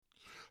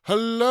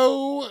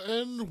Hello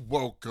and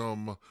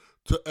welcome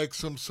to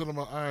XM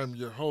Cinema. I am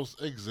your host,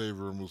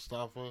 Xavier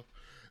Mustafa.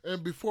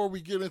 And before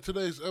we get into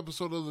today's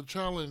episode of The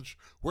Challenge,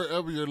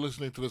 wherever you're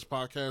listening to this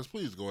podcast,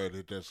 please go ahead and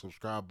hit that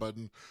subscribe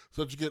button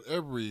so that you get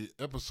every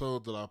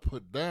episode that I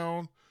put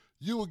down.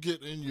 You will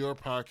get in your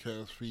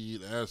podcast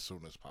feed as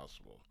soon as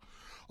possible.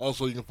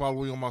 Also, you can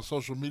follow me on my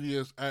social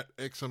medias at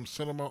XM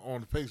Cinema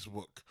on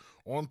Facebook,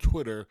 on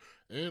Twitter,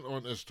 and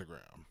on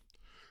Instagram.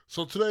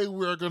 So today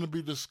we are going to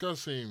be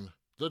discussing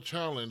The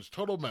Challenge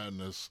Total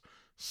Madness,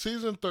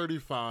 Season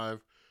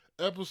 35,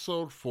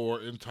 Episode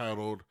 4,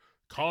 entitled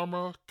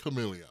Karma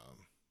Chameleon.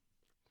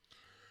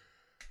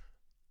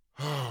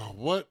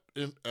 What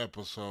an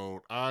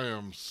episode. I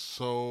am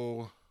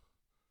so.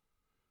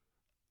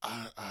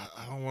 I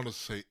don't want to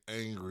say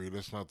angry.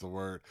 That's not the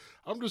word.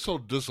 I'm just so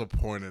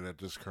disappointed at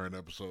this current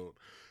episode.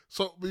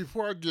 So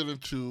before I get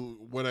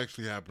into what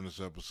actually happened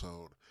this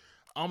episode,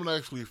 I'm going to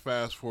actually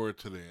fast forward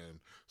to the end.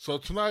 So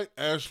tonight,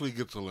 Ashley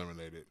gets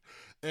eliminated.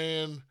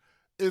 And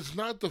it's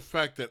not the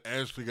fact that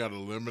Ashley got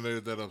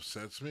eliminated that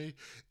upsets me.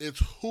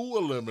 It's who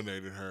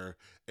eliminated her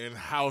and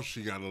how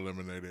she got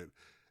eliminated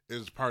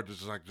is the part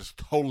that's just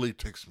totally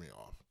ticks me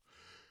off.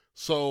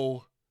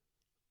 So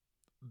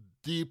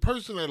the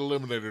person that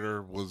eliminated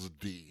her was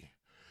D.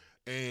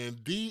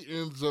 And D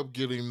ends up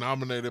getting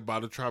nominated by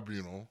the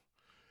tribunal.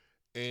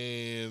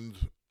 And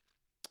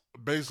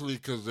basically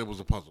because it was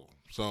a puzzle.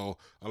 So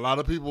a lot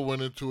of people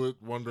went into it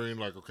wondering,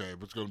 like, okay,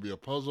 if it's going to be a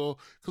puzzle,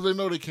 because they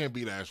know they can't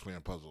beat Ashley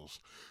in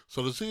puzzles.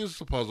 So to see it's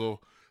a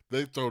puzzle,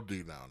 they throw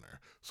D down there.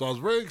 So I was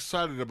very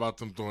excited about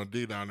them throwing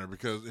D down there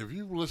because if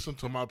you listen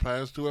to my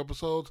past two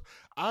episodes,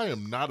 I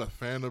am not a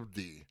fan of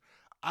D.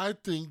 I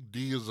think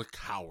D is a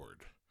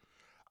coward.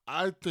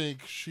 I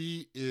think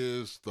she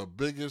is the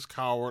biggest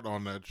coward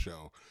on that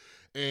show.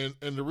 And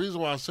the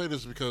reason why I say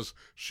this is because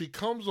she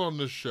comes on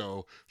this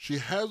show, she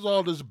has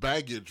all this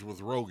baggage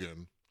with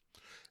Rogan,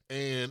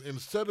 and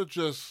instead of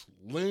just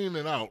laying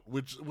it out,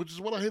 which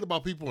is what I hate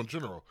about people in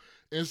general,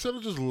 instead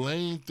of just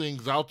laying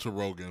things out to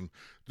Rogan,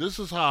 this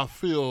is how I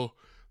feel.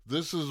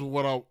 This is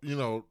what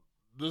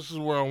this is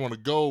where I want to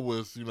go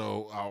with.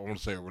 I want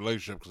to say a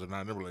relationship because they're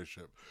not in a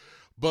relationship.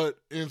 But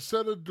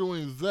instead of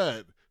doing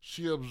that,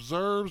 she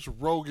observes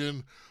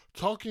Rogan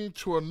talking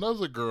to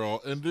another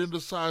girl and then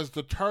decides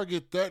to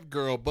target that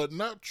girl, but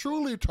not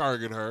truly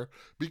target her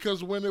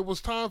because when it was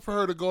time for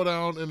her to go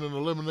down in an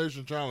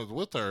elimination challenge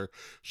with her,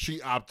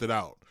 she opted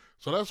out.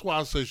 So that's why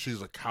I say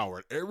she's a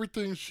coward.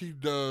 Everything she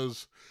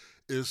does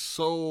is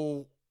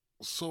so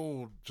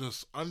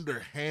just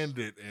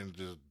underhanded and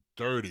just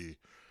dirty.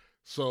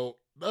 So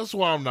that's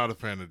why I'm not a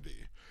fan of D.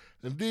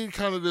 And D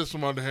kind of did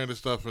some underhanded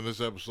stuff in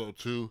this episode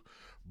too,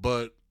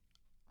 but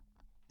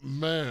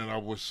man,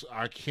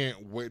 I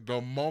can't wait.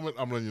 The moment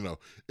I'm letting you know,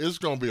 it's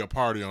gonna be a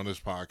party on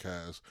this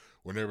podcast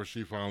whenever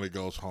she finally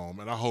goes home,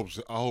 and I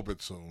hope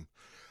it's soon.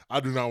 I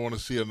do not want to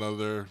see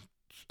another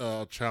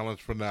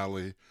challenge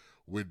finale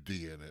with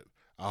D in it.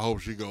 I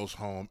hope she goes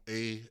home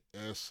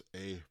ASAP.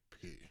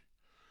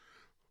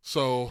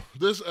 So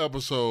this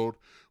episode,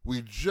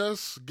 we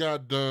just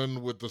got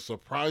done with the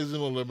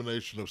surprising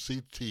elimination of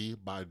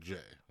CT by Jay.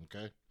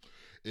 Okay,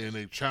 in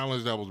a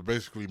challenge that was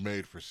basically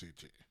made for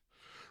CT,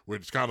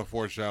 which is kind of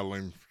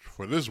foreshadowing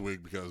for this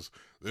week because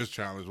this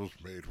challenge was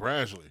made for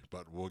Ashley,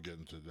 but we'll get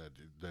into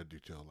that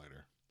detail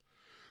later.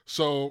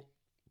 So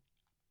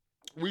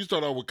we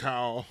start out with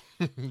Kyle.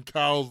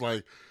 Kyle's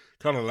like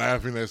kind of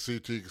laughing at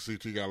CT because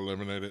CT got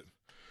eliminated,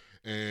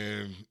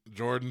 and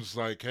Jordan's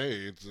like, "Hey,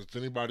 it's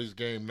anybody's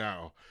game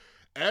now."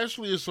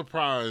 Ashley is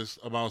surprised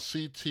about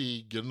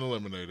CT getting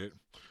eliminated.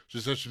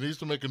 She says she needs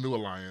to make a new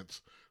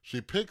alliance.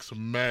 She picks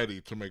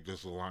Maddie to make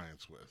this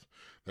alliance with.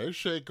 They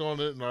shake on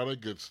it and all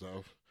that good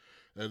stuff.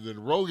 And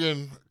then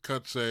Rogan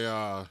cuts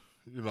a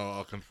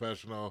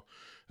confessional,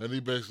 and he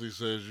basically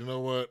says, you know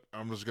what,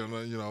 I'm just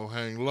gonna,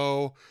 hang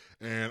low,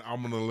 and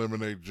I'm gonna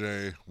eliminate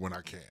Jay when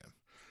I can.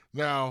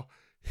 Now,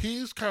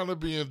 he's kind of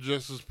being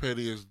just as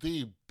petty as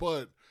D,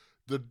 but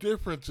the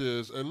difference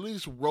is, at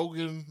least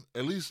Rogan,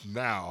 at least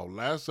now,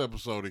 last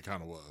episode he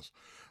kind of was,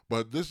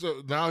 but this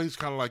now he's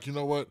kind of like, you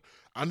know what,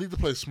 I need to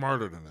play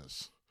smarter than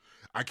this.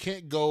 I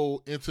can't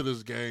go into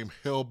this game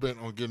hell bent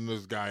on getting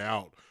this guy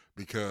out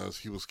because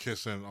he was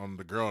kissing on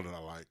the girl that I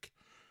like.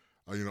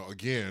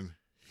 Again,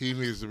 he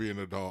needs to be an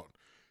adult.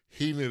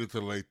 He needed to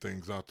lay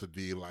things out to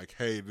D like,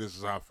 hey, this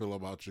is how I feel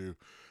about you.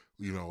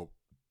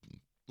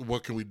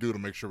 What can we do to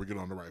make sure we get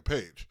on the right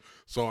page?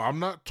 So I'm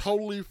not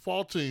totally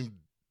faulting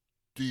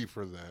D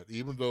for that,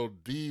 even though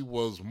D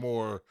was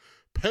more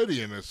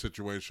petty in that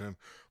situation.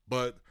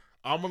 But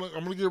I'm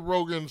gonna give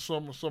Rogan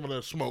some of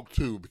that smoke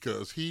too,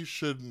 because he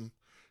shouldn't.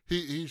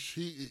 He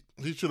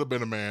should have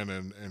been a man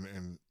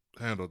and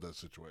handled that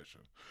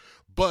situation.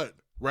 But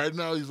right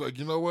now he's like,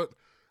 you know what?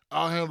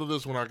 I'll handle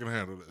this when I can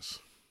handle this.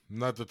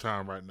 Not the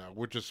time right now,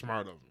 which is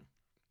smart of him.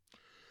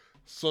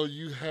 So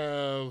you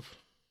have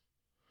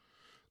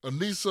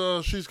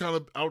Anissa. She's kind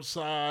of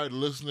outside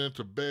listening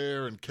to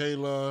Bear and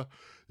Kayla.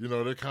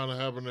 They're kind of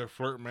having their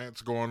flirt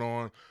mance going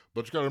on.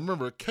 But you got to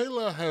remember,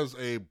 Kayla has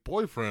a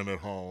boyfriend at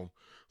home.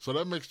 So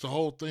that makes the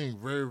whole thing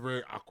very,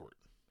 very awkward.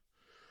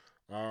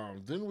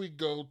 Then we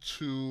go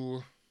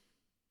to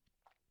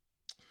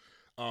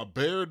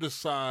Bear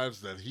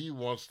decides that he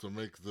wants to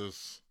make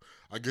this,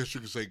 I guess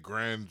you could say,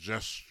 grand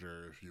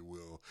gesture, if you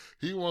will.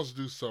 He wants to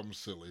do something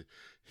silly.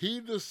 He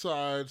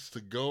decides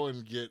to go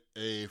and get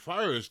a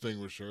fire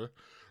extinguisher,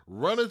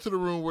 run into the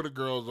room where the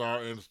girls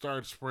are, and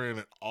start spraying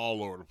it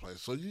all over the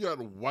place. So you got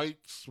white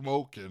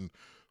smoke and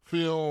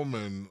film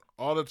and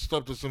all that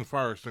stuff that's in the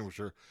fire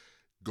extinguisher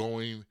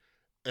going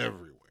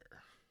everywhere.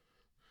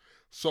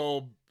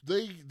 So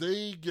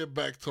they get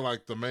back to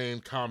like the main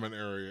common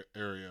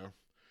area,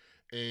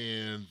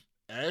 and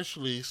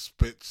Ashley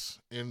spits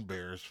in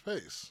Bear's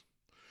face.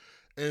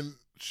 And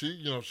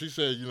she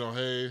said,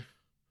 hey,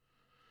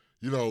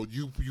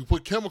 you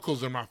put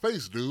chemicals in my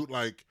face, dude.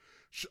 Like,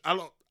 I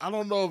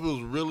don't know if it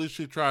was really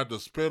she tried to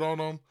spit on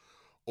him,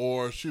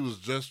 or she was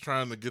just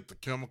trying to get the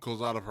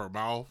chemicals out of her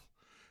mouth,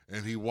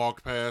 and he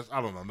walked past.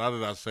 I don't know. Now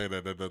that I say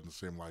that, that doesn't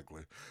seem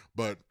likely,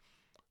 but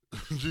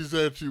she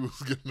said she was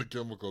getting the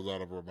chemicals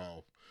out of her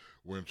mouth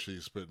when she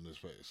spit in his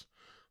face.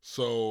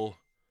 So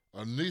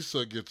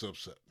Anissa gets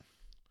upset.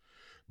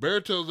 Bear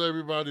tells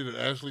everybody that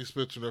Ashley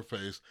spits in her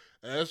face.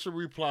 Ashley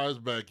replies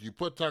back, "You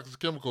put toxic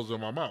chemicals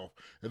in my mouth."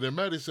 And then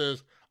Maddie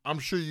says, "I'm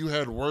sure you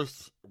had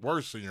worse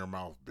in your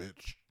mouth,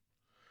 bitch."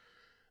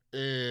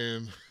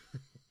 And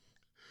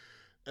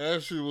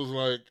Ashley was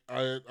like,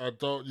 I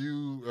thought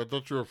you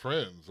were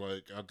friends.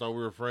 Like, I thought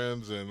we were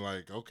friends, and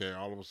like, okay,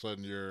 all of a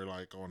sudden you're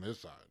like on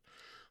his side."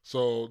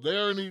 So they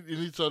are in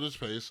each other's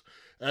face.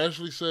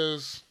 Ashley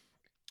says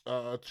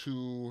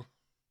to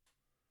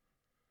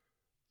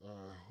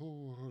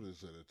who did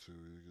say that to?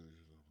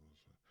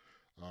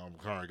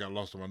 Sorry, I got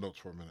lost in my notes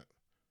for a minute.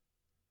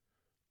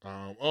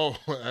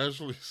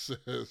 Ashley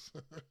says,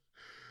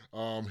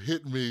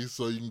 hit me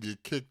so you can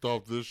get kicked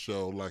off this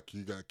show like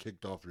you got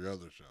kicked off your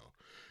other show.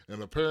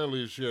 And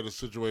apparently she had a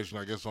situation,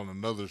 I guess, on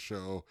another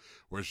show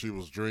where she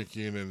was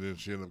drinking and then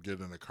she ended up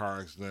getting in a car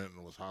accident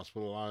and was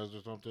hospitalized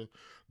or something.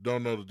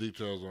 Don't know the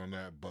details on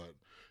that, but,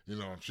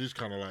 she's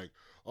kind of like,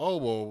 oh,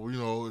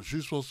 well, if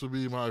she's supposed to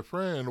be my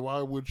friend,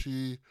 why would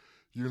she,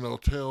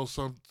 tell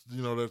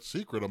that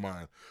secret of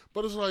mine?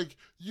 But it's like,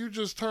 you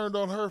just turned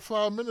on her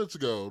 5 minutes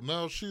ago.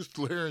 Now she's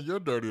clearing your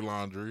dirty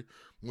laundry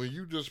when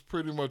you just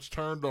pretty much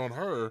turned on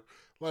her.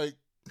 Like,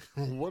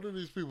 what are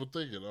these people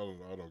thinking? I don't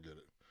know. I don't get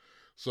it.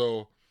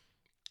 So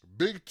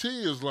Big T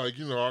is like,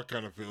 I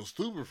kind of feel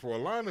stupid for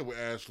aligning with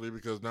Ashley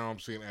because now I'm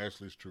seeing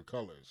Ashley's true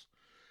colors.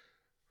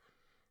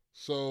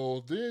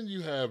 So then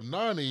you have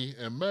Nani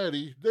and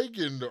Maddie. They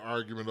get into an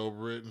argument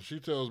over it, and she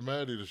tells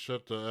Maddie to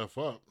shut the F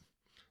up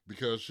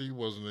because she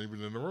wasn't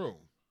even in the room.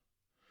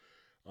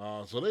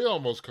 So they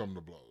almost come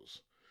to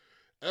blows.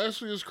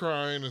 Ashley is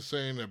crying and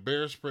saying that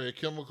Bear sprayed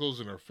chemicals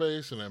in her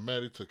face and that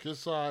Maddie took his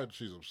side.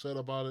 She's upset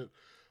about it.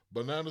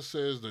 Banana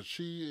says that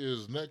she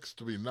is next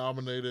to be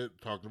nominated,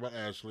 talking about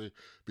Ashley,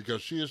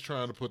 because she is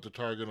trying to put the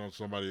target on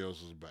somebody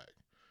else's back.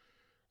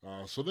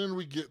 So then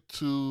we get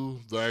to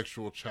the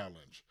actual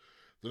challenge.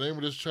 The name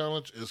of this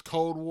challenge is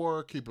Cold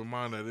War. Keep in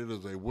mind that it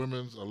is a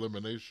women's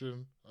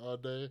elimination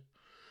day.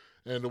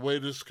 And the way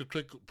this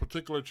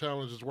particular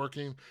challenge is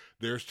working,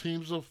 there's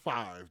teams of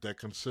 5 that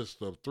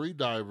consist of 3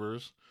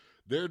 divers.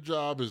 Their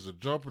job is to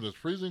jump in this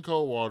freezing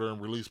cold water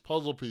and release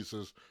puzzle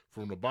pieces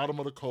from the bottom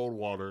of the cold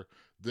water,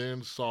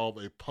 then solve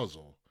a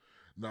puzzle.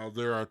 Now,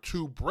 there are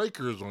 2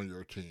 breakers on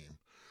your team.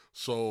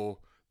 So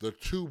the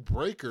 2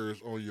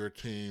 breakers on your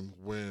team,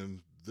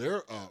 when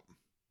they're up,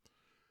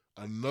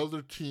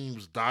 another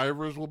team's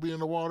divers will be in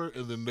the water,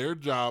 and then their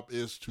job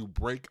is to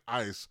break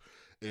ice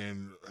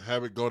and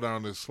have it go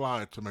down this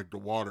slide to make the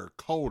water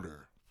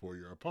colder for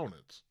your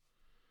opponents.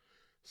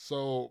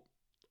 So,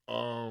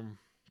 and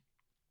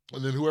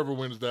then whoever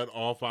wins that,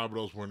 all 5 of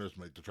those winners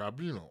make the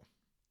tribunal.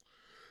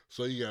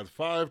 So you got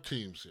 5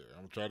 teams here.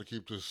 I'm trying to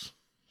keep this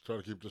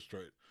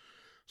straight.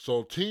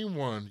 So team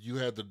 1, you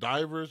had the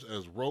divers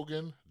as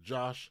Rogan,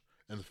 Josh,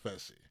 and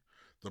Fessy.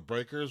 The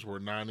breakers were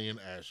Nani and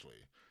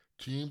Ashley.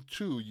 Team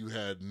 2, you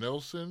had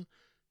Nelson,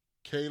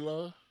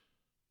 Kayla,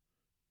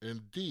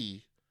 and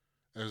Dee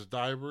as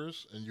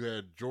divers, and you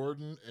had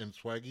Jordan and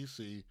Swaggy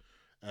C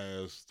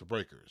as the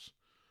breakers.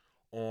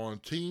 On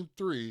Team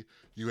 3,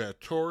 you had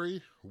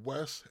Tori,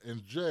 Wes,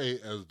 and Jay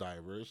as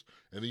divers,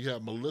 and you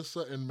had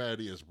Melissa and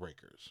Maddie as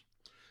breakers.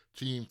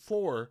 Team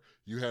 4,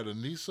 you had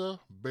Anissa,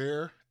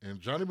 Bear,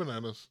 and Johnny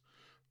Bananas,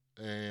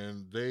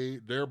 and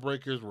their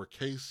breakers were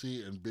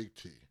KC and Big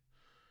T.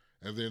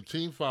 And then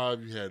Team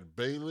 5, you had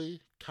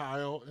Bailey,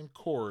 Kyle, and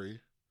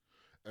Corey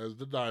as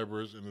the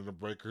divers, and then the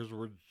breakers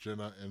were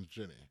Jenna and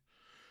Jenny.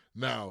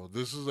 Now,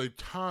 this is a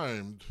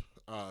timed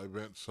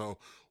event, so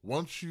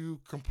once you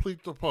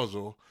complete the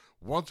puzzle,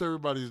 once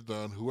everybody's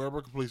done,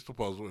 whoever completes the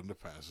puzzle and the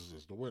passes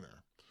is the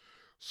winner.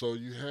 So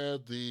you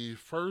had the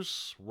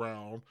first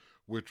round,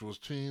 which was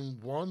Team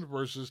 1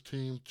 versus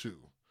Team 2.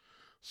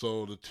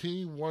 So the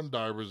Team 1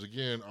 divers,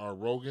 again, are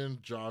Rogan,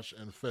 Josh,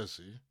 and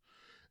Fessy.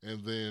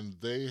 And then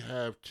they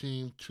have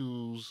Team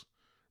 2's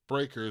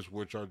breakers,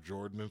 which are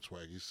Jordan and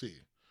Swaggy C.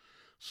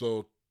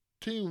 So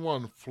Team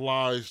 1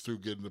 flies through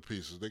getting the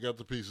pieces. They got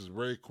the pieces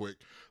very quick.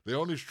 They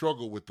only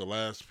struggled with the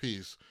last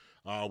piece,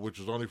 which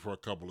was only for a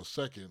couple of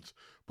seconds,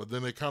 but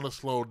then they kind of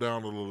slowed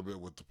down a little bit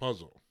with the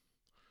puzzle.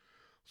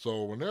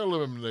 So when their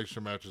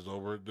elimination match is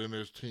over, then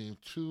there's Team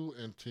 2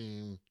 and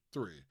Team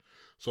 3.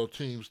 So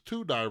Teams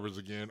 2 divers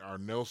again are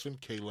Nelson,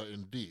 Kayla,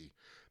 and Dee.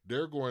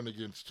 They're going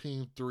against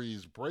Team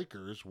 3's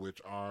breakers,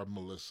 which are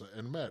Melissa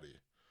and Maddie.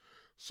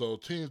 So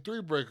Team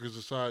 3 breakers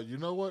decide, you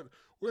know what?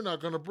 We're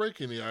not going to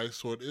break any ice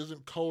so it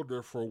isn't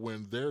colder for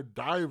when their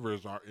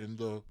divers are in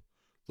the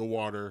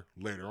water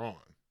later on.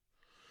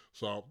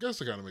 So I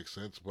guess it kind of makes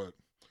sense, but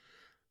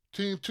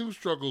Team 2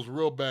 struggles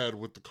real bad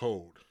with the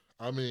cold.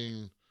 I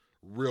mean,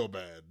 real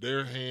bad.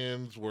 Their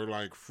hands were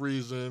like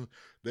freezing.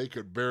 They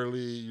could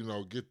barely,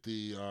 get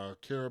the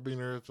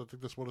carabiners, I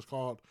think that's what it's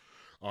called,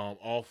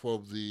 off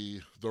of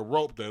the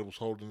rope that was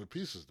holding the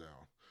pieces down.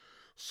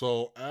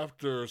 So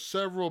after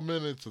several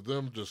minutes of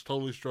them just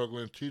totally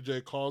struggling,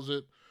 TJ calls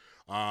it.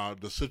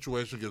 The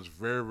situation gets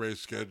very, very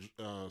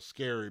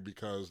scary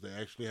because they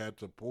actually had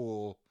to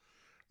pull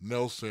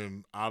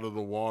Nelson out of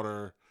the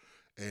water,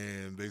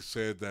 and they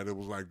said that it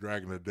was like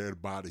dragging a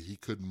dead body. He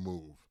couldn't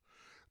move.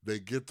 They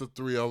get the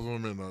three of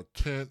them in a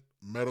tent,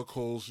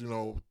 medicals,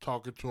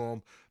 talking to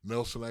him.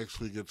 Nelson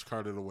actually gets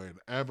carted away in an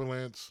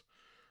ambulance.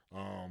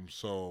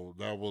 So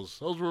that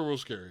was real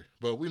scary.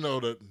 But we know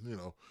that,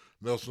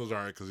 Nelson is all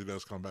right because he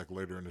does come back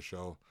later in the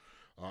show.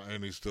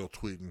 And he's still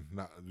tweeting,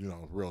 not,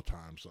 real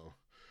time. So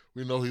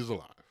we know he's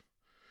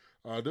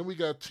alive. Then we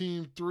got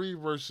Team 3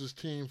 versus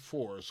Team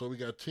 4. So we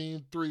got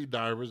Team 3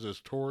 divers as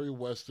Tori,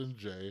 West, and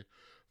Jay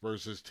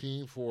versus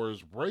Team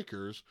 4's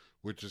breakers,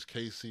 which is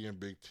Casey and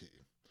Big T.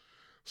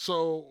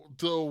 So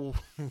the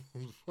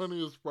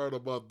funniest part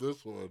about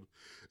this one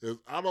is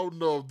I don't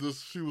know if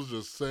she was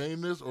just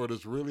saying this or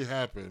this really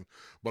happened,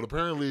 but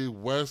apparently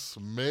Wes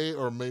may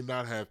or may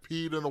not have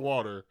peed in the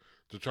water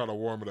to try to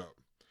warm it up.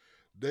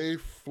 They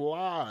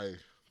fly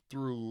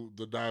through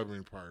the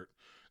diving part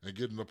and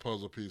getting the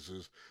puzzle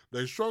pieces.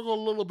 They struggle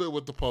a little bit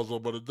with the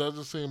puzzle, but it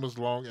doesn't seem as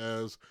long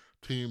as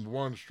Team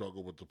 1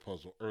 struggled with the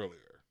puzzle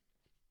earlier.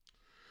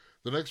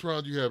 The next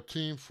round you have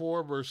Team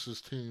 4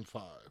 versus Team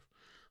 5.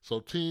 So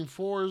Team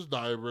 4's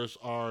divers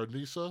are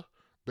Nisa,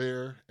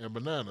 Bear, and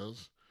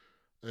Bananas.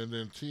 And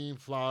then Team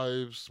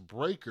 5's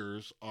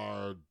breakers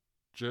are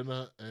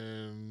Jenna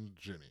and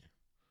Jenny.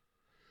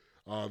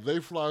 They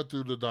fly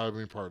through the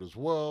diving part as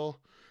well.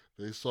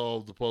 They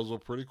solved the puzzle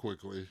pretty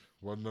quickly.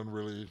 Wasn't none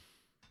really,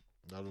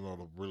 I don't know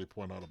to really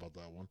point out about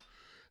that one.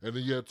 And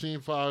then you had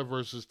Team 5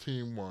 versus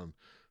Team 1.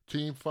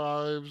 Team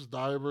 5's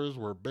divers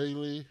were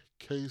Bailey,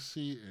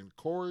 Casey, and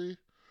Corey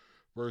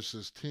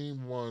versus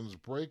Team 1's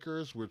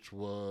breakers, which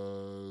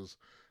was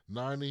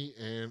Nani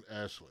and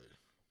Ashley.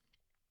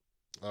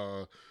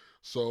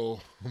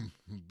 So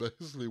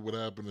basically what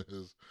happened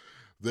is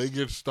they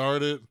get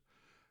started,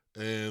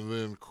 and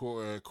then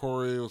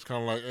Corey was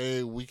kind of like,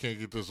 hey, we can't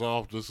get this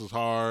off. This is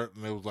hard.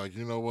 And they was like,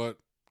 you know what?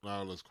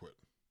 Nah, let's quit.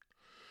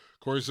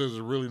 Corey says there's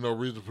really no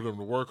reason for them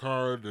to work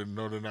hard. They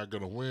know they're not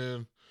going to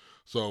win.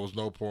 So it was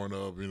no point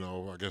of,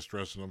 I guess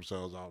stressing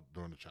themselves out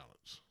during the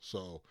challenge.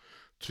 So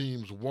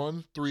Teams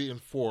 1, 3,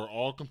 and 4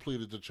 all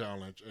completed the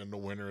challenge, and the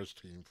winner is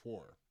Team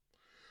 4.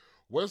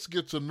 Wes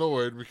gets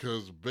annoyed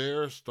because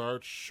Bear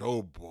starts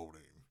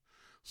showboating.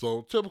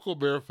 So typical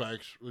Bear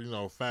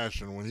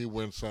fashion, when he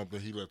wins something,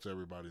 he lets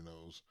everybody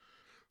know.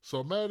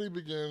 So Maddie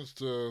begins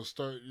to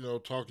start,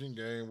 talking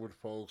game with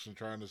folks and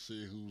trying to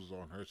see who's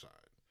on her side.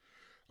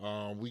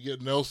 We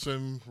get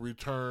Nelson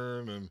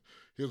return, and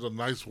he has a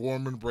nice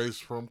warm embrace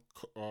from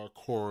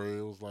Corey.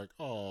 It was like,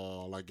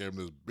 oh, like gave him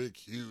this big,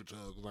 huge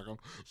hug. It was like, I'm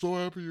so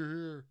happy you're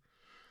here.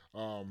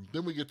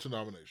 Then we get to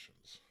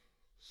nominations.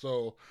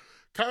 So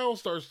Kyle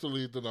starts to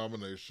lead the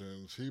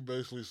nominations. He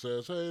basically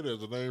says, hey,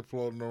 there's a name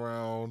floating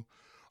around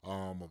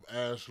of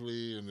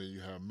Ashley, and then you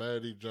have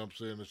Maddie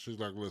jumps in, and she's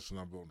like, listen,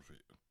 I'm voting for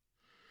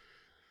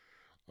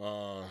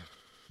you.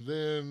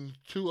 Then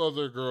two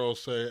other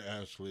girls say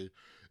Ashley.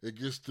 It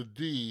gets to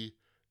Dee,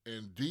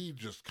 and Dee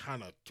just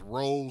kind of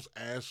throws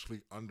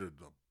Ashley under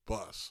the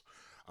bus.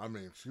 I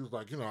mean, she was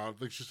like, I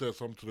think she said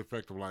something to the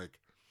effect of like,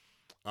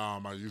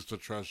 I used to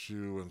trust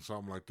you and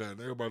something like that. And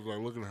everybody's like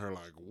looking at her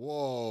like,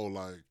 whoa,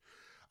 like,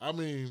 I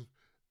mean,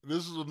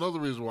 this is another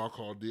reason why I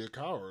call Dee a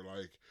coward.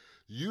 Like,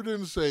 you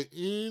didn't say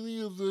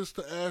any of this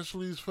to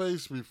Ashley's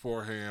face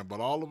beforehand, but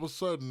all of a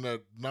sudden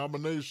at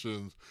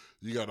nominations,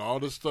 you got all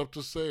this stuff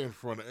to say in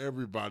front of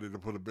everybody to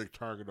put a big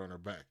target on her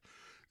back.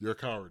 You're a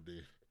coward,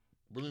 Dee.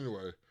 But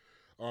anyway,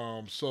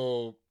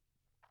 so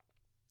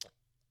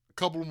a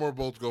couple more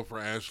votes go for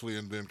Ashley,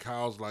 and then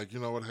Kyle's like, you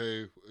know what,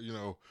 hey,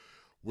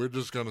 we're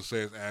just going to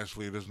say it's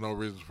Ashley. There's no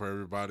reason for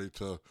everybody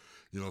to,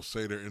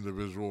 say their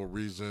individual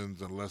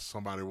reasons unless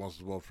somebody wants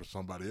to vote for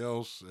somebody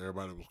else.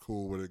 Everybody was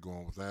cool with it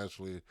going with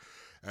Ashley.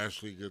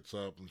 Ashley gets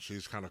up and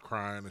she's kind of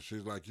crying, and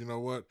she's like, you know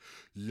what?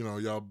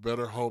 Y'all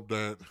better hope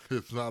that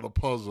it's not a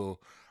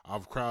puzzle.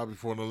 I've cried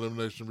before an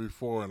elimination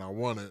before, and I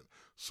won it.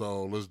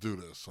 So let's do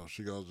this. So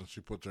she goes and she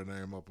puts her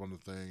name up on the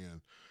thing, and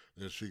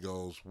And she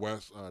goes,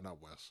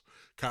 not West.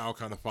 Kyle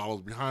kind of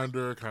follows behind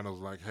her, kind of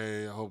like,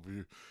 hey, I hope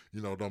you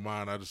don't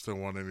mind. I just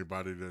don't want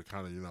anybody to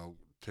kind of,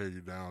 tear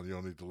you down. You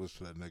don't need to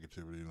listen to that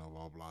negativity,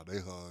 blah, blah. They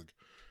hug.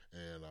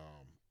 And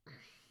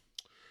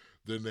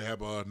then they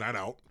have a night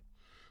out.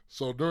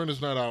 So during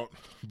this night out,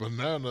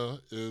 Bananas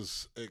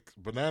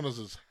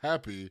is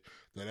happy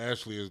that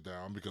Ashley is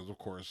down because, of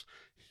course,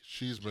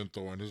 she's been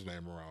throwing his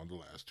name around the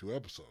last 2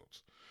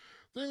 episodes.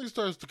 Then he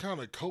starts to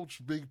kind of coach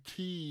Big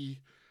T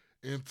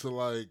into,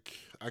 like,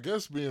 I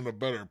guess being a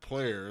better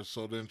player.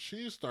 So then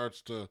he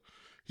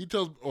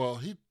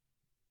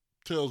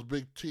tells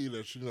Big T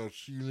that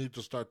she need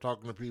to start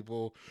talking to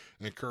people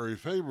and curry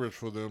favors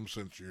for them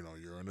since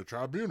you're in the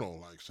tribunal,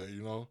 like, say.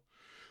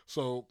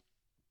 So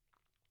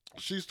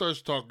she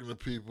starts talking to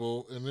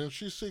people, and then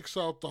she seeks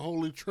out the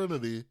Holy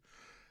Trinity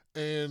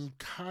and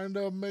kind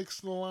of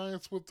makes an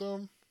alliance with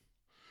them.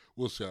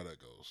 We'll see how that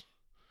goes.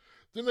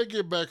 Then they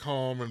get back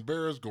home, and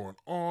Bear is going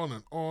on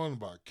and on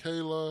about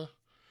Kayla.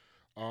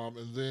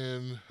 And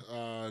then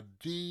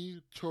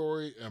Dee,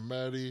 Tori, and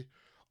Maddie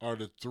are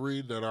the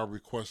 3 that are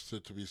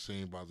requested to be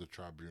seen by the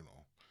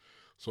tribunal.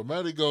 So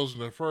Maddie goes in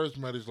there first.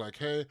 Maddie's like,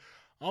 hey,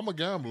 I'm a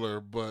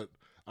gambler, but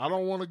I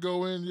don't want to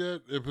go in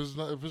yet. If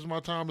it's my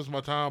time, it's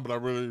my time, but I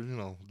really,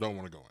 don't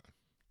want to go in.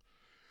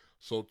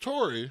 So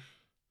Tori,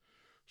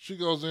 she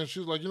goes in.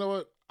 She's like, you know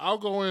what? I'll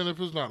go in if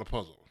it's not a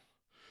puzzle.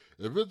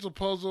 If it's a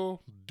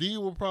puzzle, Dee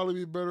will probably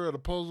be better at a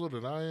puzzle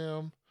than I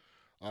am.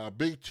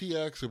 Big T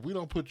asks, if we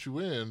don't put you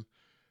in,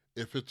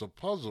 if it's a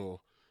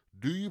puzzle,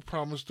 do you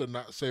promise to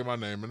not say my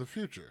name in the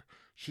future?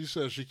 She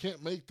says she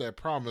can't make that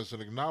promise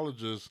and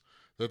acknowledges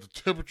that the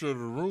temperature of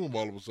the room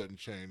all of a sudden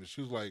changed. And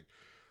she was like,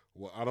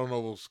 well, I don't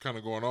know what's kind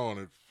of going on.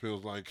 It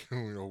feels like,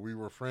 we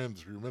were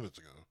friends a few minutes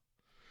ago.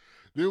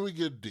 Then we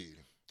get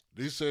Dee.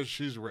 Dee says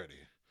she's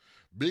ready.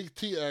 Big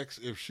T asks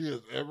if she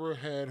has ever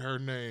said her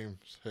name.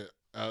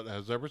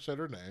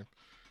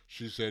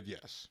 She said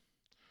yes.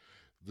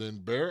 Then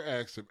Bear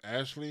asks if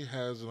Ashley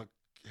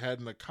had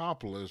an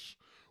accomplice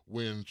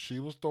when she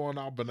was throwing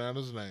out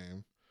Banana's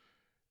name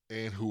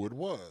and who it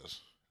was.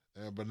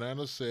 And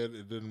Banana said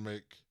it didn't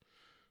make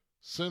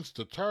sense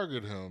to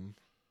target him.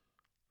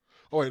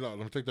 Oh, wait, no, let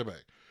me take that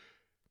back.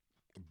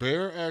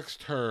 Bear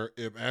asked her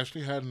if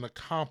Ashley had an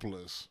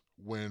accomplice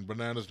when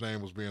Banana's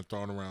name was being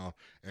thrown around,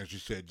 and she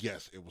said,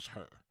 yes, it was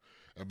her.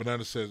 And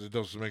Banana says, it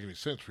doesn't make any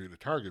sense for you to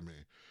target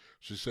me.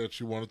 She said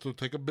she wanted to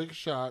take a big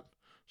shot.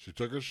 She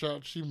took a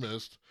shot, she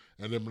missed,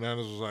 and then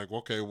Bananas was like,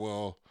 okay,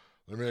 well,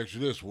 let me ask you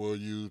this. Will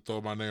you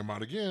throw my name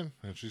out again?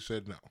 And she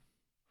said no.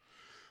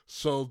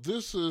 So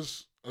this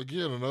is,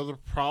 again, another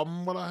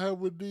problem what I have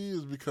with Dee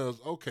is because,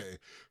 okay,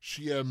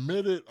 she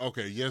admitted,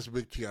 okay, yes,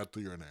 Big T, I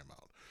threw your name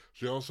out.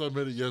 She also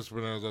admitted, yes,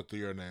 Bananas, I threw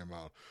your name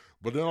out.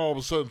 But then all of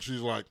a sudden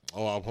she's like,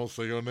 oh, I'm supposed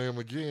to say your name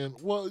again.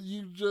 Well,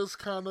 you just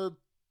kind of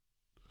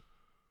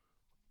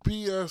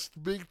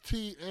BS'd Big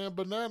T and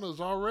Bananas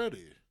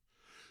already.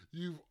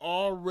 You've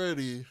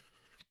already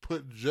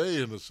put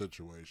Jay in a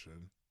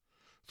situation.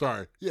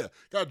 Got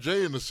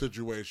Jay in the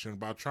situation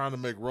by trying to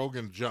make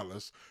Rogan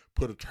jealous,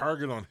 put a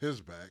target on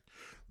his back.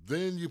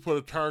 Then you put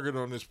a target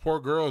on this poor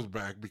girl's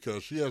back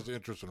because she has an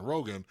interest in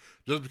Rogan,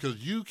 just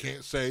because you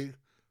can't say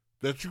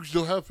that you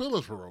still have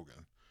feelings for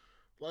Rogan.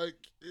 Like,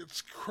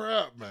 it's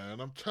crap, man.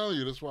 I'm telling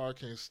you, that's why I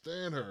can't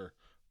stand her.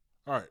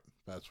 All right,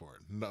 fast forward.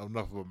 No,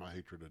 enough of my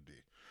hatred of Dee.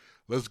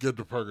 Let's get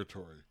to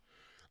Purgatory.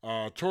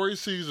 Tori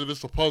sees that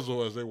it's a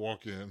puzzle as they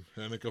walk in,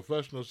 and in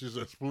confessional, she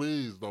says,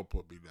 please don't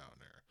put me down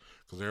there.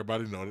 Because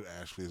everybody knows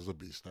that Ashley is a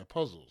beast at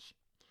puzzles.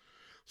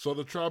 So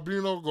the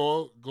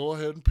tribunal go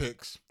ahead and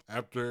picks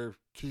after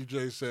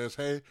TJ says,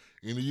 hey,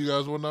 any of you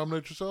guys want to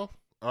nominate yourself?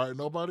 All right,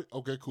 nobody?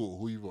 Okay, cool.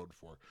 Who you voting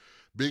for?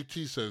 Big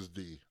T says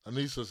D.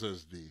 Anissa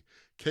says D.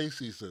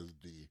 Casey says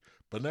D.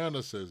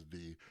 Banana says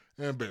D.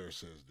 And Bear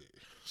says D.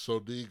 So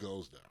D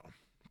goes down.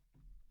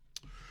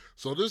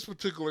 So this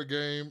particular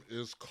game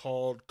is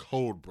called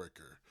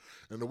Codebreaker.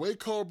 And the way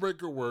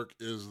Codebreaker work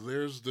is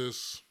there's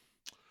this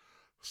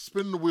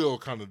spin the wheel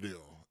kind of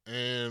deal.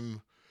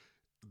 And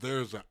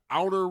there's an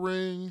outer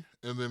ring,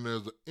 and then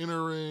there's an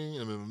inner ring,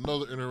 and then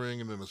another inner ring,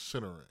 and then a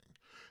center ring.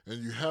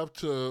 And you have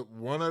to,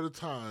 one at a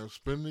time,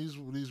 spin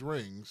these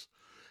rings.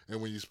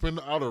 And when you spin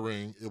the outer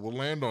ring, it will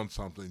land on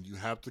something. You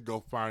have to go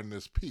find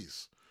this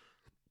piece,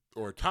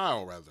 or a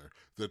tile, rather.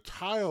 The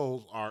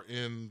tiles are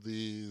in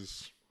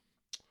these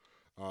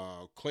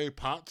clay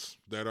pots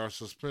that are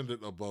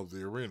suspended above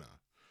the arena.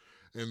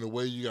 And the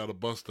way you got to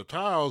bust the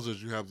tiles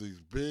is you have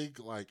these big,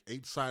 like,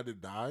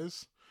 8-sided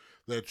dies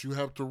that you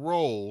have to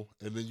roll,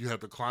 and then you have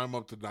to climb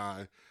up the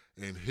die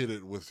and hit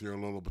it with your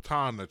little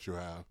baton that you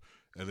have,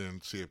 and then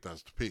see if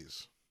that's the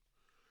piece.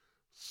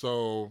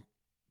 So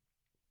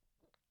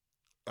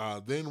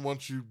then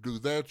once you do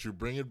that, you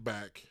bring it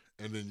back,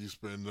 and then you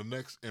spin the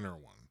next inner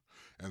one,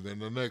 and then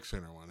the next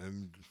inner one,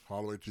 and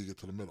all the way till you get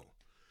to the middle.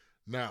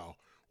 Now,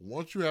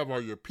 once you have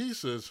all your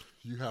pieces,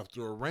 you have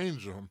to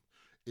arrange them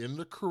in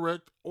the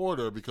correct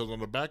order, because on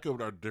the back of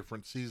it are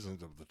different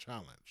seasons of the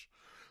challenge.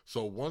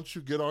 So once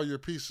you get all your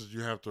pieces,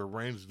 you have to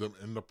arrange them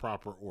in the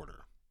proper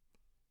order.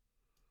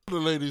 the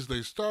ladies,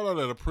 they start out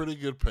at a pretty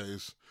good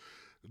pace.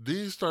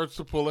 Dee starts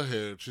to pull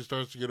ahead. She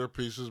starts to get her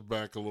pieces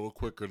back a little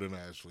quicker than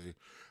Ashley.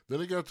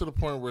 Then it got to the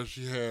point where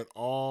she had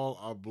all,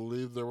 I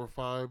believe there were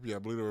 5. Yeah, I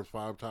believe there were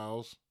 5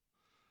 tiles.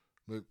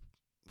 Maybe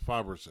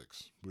 5 or 6.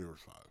 I believe it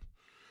was 5.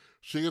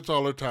 She gets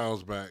all her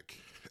tiles back.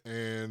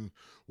 And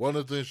one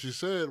of the things she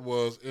said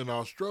was in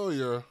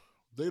Australia,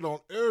 they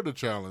don't air the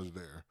challenge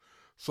there.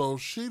 So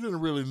she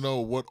didn't really know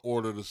what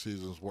order the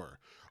seasons were.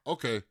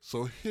 Okay,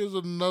 so here's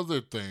another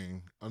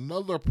thing,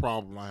 another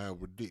problem I have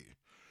with Dee.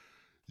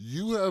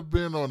 You have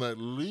been on at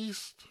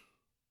least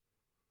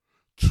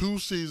 2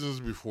 seasons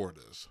before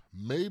this,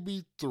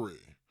 maybe 3.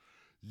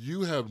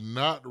 You have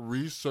not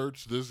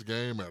researched this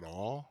game at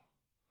all.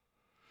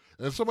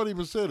 And somebody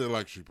even said it,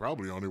 like she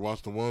probably only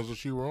watched the ones that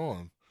she were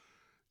on.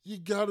 You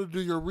got to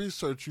do your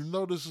research. You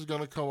know this is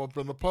going to come up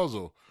in the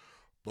puzzle.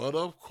 But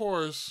of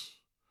course,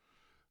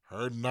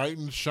 her knight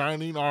in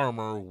shining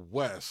armor,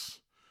 Wes,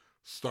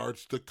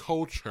 starts to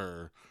coach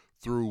her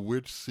through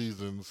which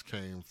seasons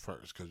came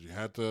first, because you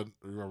had to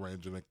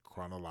arrange in a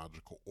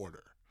chronological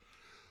order.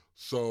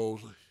 So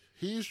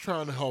he's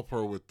trying to help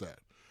her with that.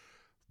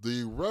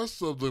 The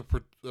rest of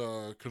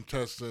the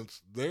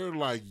contestants, they're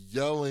like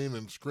yelling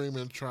and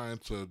screaming, trying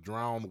to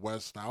drown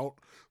Wes out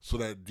so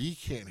that Dee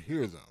can't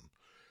hear them.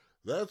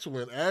 That's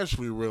when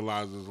Ashley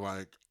realizes,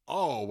 like,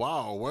 oh,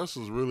 wow, Wes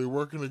is really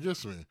working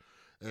against me.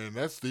 And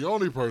that's the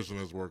only person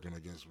that's working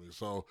against me.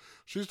 So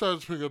she started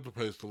to pick up the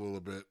pace a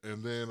little bit.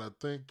 And then I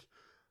think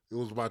it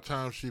was by the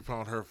time she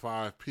found her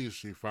 5 piece,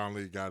 she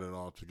finally got it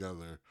all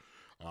together.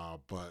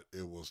 But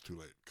it was too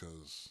late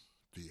because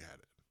Dee had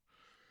it.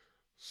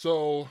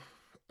 So,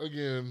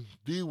 again,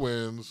 Dee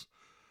wins.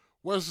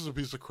 Wes is a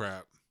piece of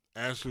crap.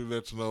 Ashley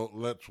lets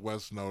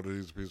Wes know that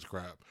he's a piece of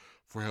crap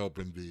for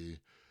helping Dee.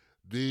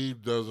 Dee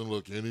doesn't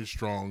look any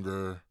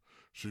stronger.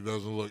 She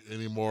doesn't look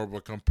any more of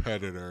a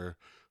competitor.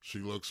 She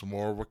looks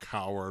more of a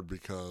coward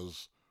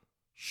because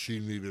she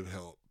needed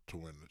help to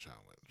win the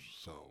challenge.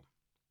 So,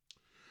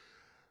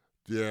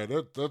 yeah,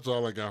 that's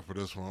all I got for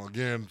this one.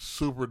 Again,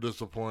 super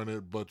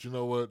disappointed, but you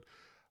know what?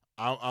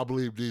 I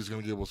believe Dee's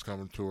going to get what's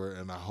coming to her,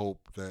 and I hope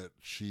that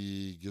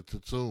she gets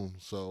it soon.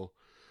 So,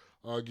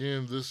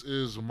 again, this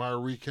is my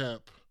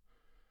recap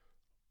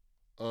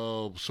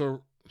of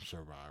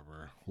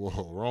Survivor.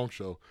 Whoa, wrong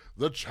show.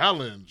 The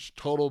Challenge,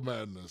 Total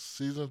Madness,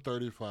 Season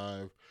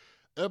 35,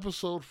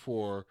 Episode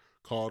 4,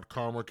 called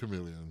Karma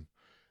Chameleon.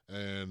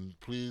 And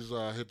please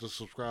hit the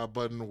subscribe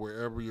button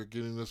wherever you're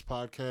getting this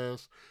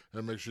podcast.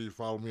 And make sure you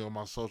follow me on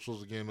my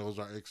socials. Again, those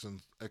are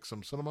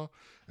XM Cinema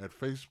at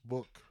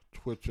Facebook,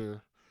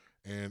 Twitter,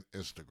 and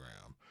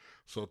Instagram.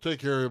 So take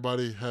care,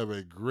 everybody. Have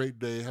a great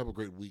day. Have a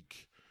great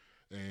week.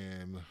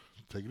 And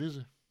take it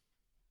easy.